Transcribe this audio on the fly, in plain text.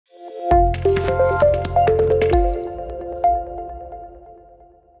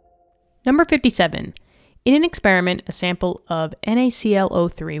Number 57. In an experiment, a sample of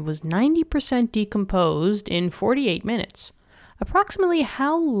NaClO3 was 90% decomposed in 48 minutes. Approximately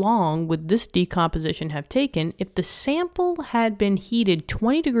how long would this decomposition have taken if the sample had been heated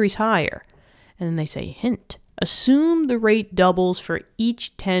 20 degrees higher? And then they say, hint, assume the rate doubles for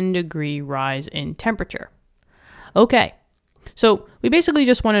each 10-degree rise in temperature. Okay, so we basically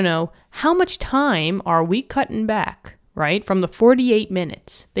just want to know how much time are we cutting back, right, from the 48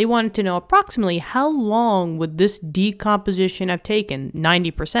 minutes. They wanted to know approximately how long would this decomposition have taken,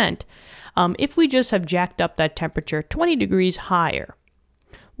 90%, if we just have jacked up that temperature 20 degrees higher.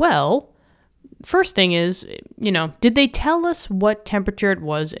 Well, first thing is, did they tell us what temperature it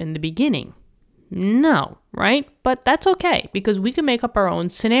was in the beginning? No, right? But that's okay, because we can make up our own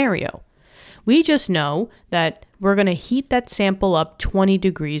scenario. We just know that we're going to heat that sample up 20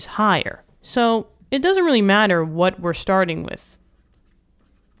 degrees higher. So it doesn't really matter what we're starting with.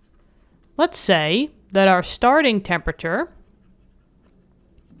 Let's say that our starting temperature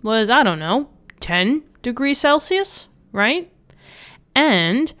was, 10 degrees Celsius, right?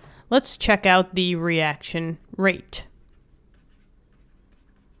 And let's check out the reaction rate.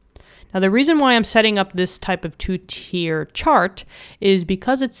 Now, the reason why I'm setting up this type of two-tier chart is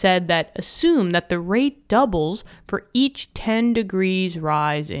because it said that assume that the rate doubles for each 10 degrees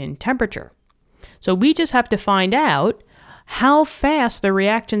rise in temperature. So we just have to find out how fast the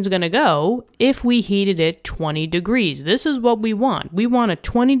reaction is going to go if we heated it 20 degrees. This is what we want. We want a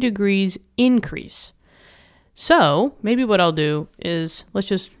 20 degrees increase. So maybe what I'll do is let's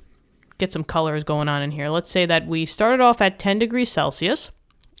just get some colors going on in here. Let's say that we started off at 10 degrees Celsius.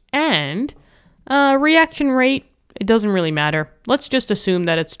 And reaction rate, it doesn't really matter. Let's just assume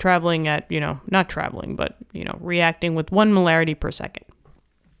that it's traveling at, not traveling, but, reacting with 1 molarity per second.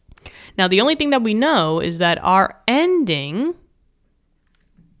 Now, the only thing that we know is that our ending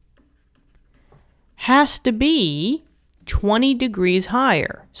has to be 20 degrees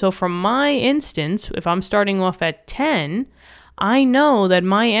higher. So from my instance, if I'm starting off at 10, I know that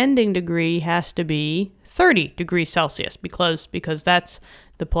my ending degree has to be 30 degrees Celsius because that's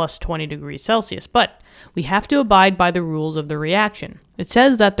the plus 20 degrees Celsius. But we have to abide by the rules of the reaction. It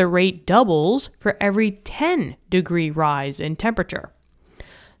says that the rate doubles for every 10-degree rise in temperature.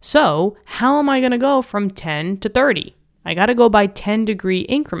 So how am I going to go from 10 to 30? I got to go by 10-degree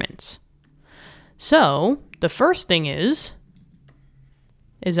increments. So the first thing is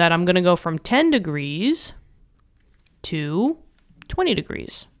that I'm going to go from 10 degrees to 20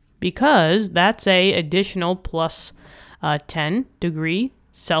 degrees because that's a additional plus 10 degree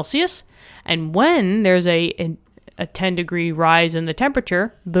Celsius. And when there's a 10-degree rise in the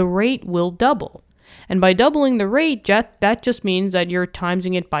temperature, the rate will double. And by doubling the rate, that just means that you're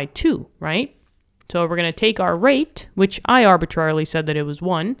timesing it by 2, right? So we're going to take our rate, which I arbitrarily said that it was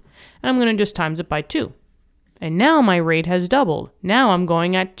 1, and I'm going to just times it by 2. And now my rate has doubled. Now I'm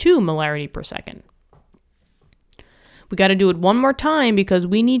going at 2 molarity per second. We got to do it one more time because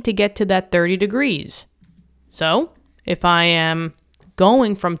we need to get to that 30 degrees. So if I am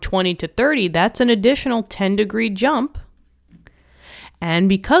going from 20 to 30, that's an additional 10-degree jump. And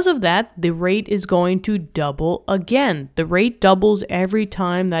because of that, the rate is going to double again. The rate doubles every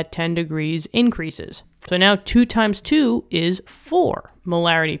time that 10 degrees increases. So now 2 times 2 is 4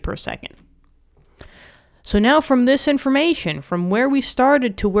 molarity per second. So now from this information, from where we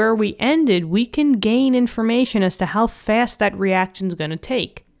started to where we ended, we can gain information as to how fast that reaction is going to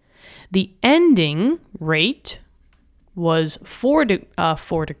take. The ending rate was 4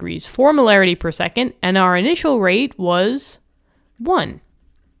 molarity per second, and our initial rate was 1.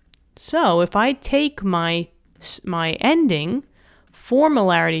 So if I take my ending, 4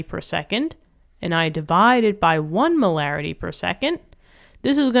 molarity per second, and I divide it by 1 molarity per second,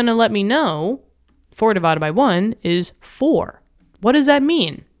 this is going to let me know 4 divided by 1 is 4. What does that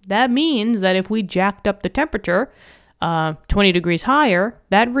mean? That means that if we jacked up the temperature 20 degrees higher,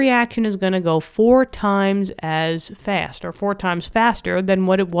 that reaction is going to go 4 times as fast, or 4 times faster than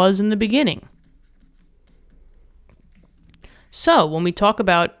what it was in the beginning. So when we talk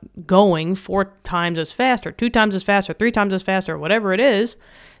about going 4 times as fast, or 2 times as fast, or 3 times as fast, or whatever it is,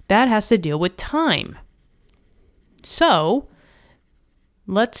 that has to deal with time. So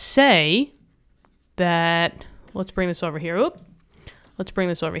let's say that, let's bring this over here. Oop. Let's bring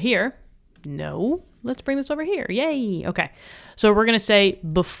this over here. No, let's bring this over here. Yay. Okay. So we're going to say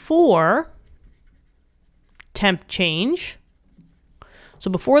before temp change.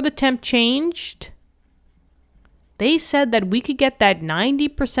 So before the temp changed, they said that we could get that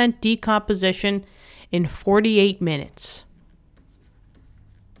 90% decomposition in 48 minutes.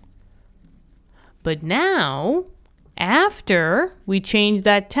 But now after we changed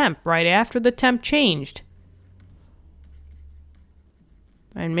that temp, right after the temp changed.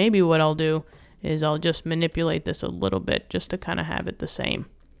 And maybe what I'll do is I'll just manipulate this a little bit just to kind of have it the same.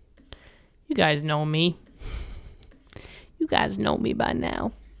 You guys know me. You guys know me by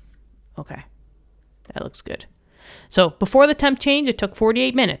now. Okay, that looks good. So before the temp change, it took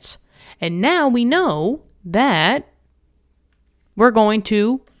 48 minutes. And now we know that we're going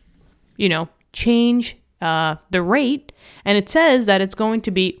to, change the rate. And it says that it's going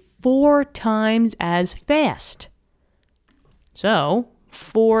to be 4 times as fast. So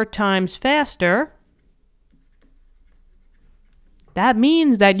 4 times faster, that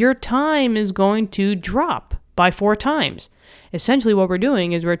means that your time is going to drop by 4 times. Essentially what we're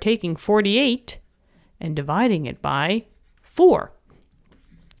doing is we're taking 48 and dividing it by 4.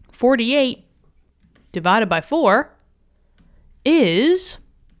 48 divided by 4 is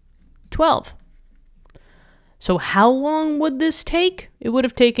 12. So how long would this take? It would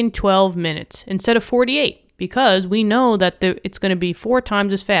have taken 12 minutes instead of 48, because we know that it's going to be 4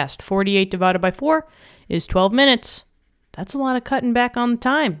 times as fast. 48 divided by 4 is 12 minutes. That's a lot of cutting back on the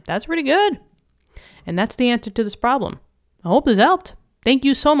time. That's pretty good. And that's the answer to this problem. I hope this helped. Thank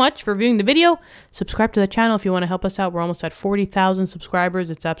you so much for viewing the video. Subscribe to the channel if you want to help us out. We're almost at 40,000 subscribers.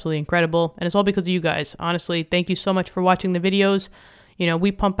 It's absolutely incredible. And it's all because of you guys. Honestly, thank you so much for watching the videos.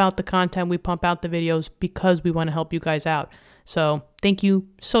 We pump out the content. We pump out the videos because we want to help you guys out. So thank you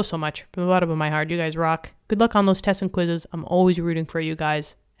so much from the bottom of my heart. You guys rock. Good luck on those tests and quizzes. I'm always rooting for you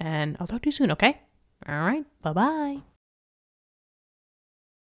guys. And I'll talk to you soon, okay? All right. Bye-bye.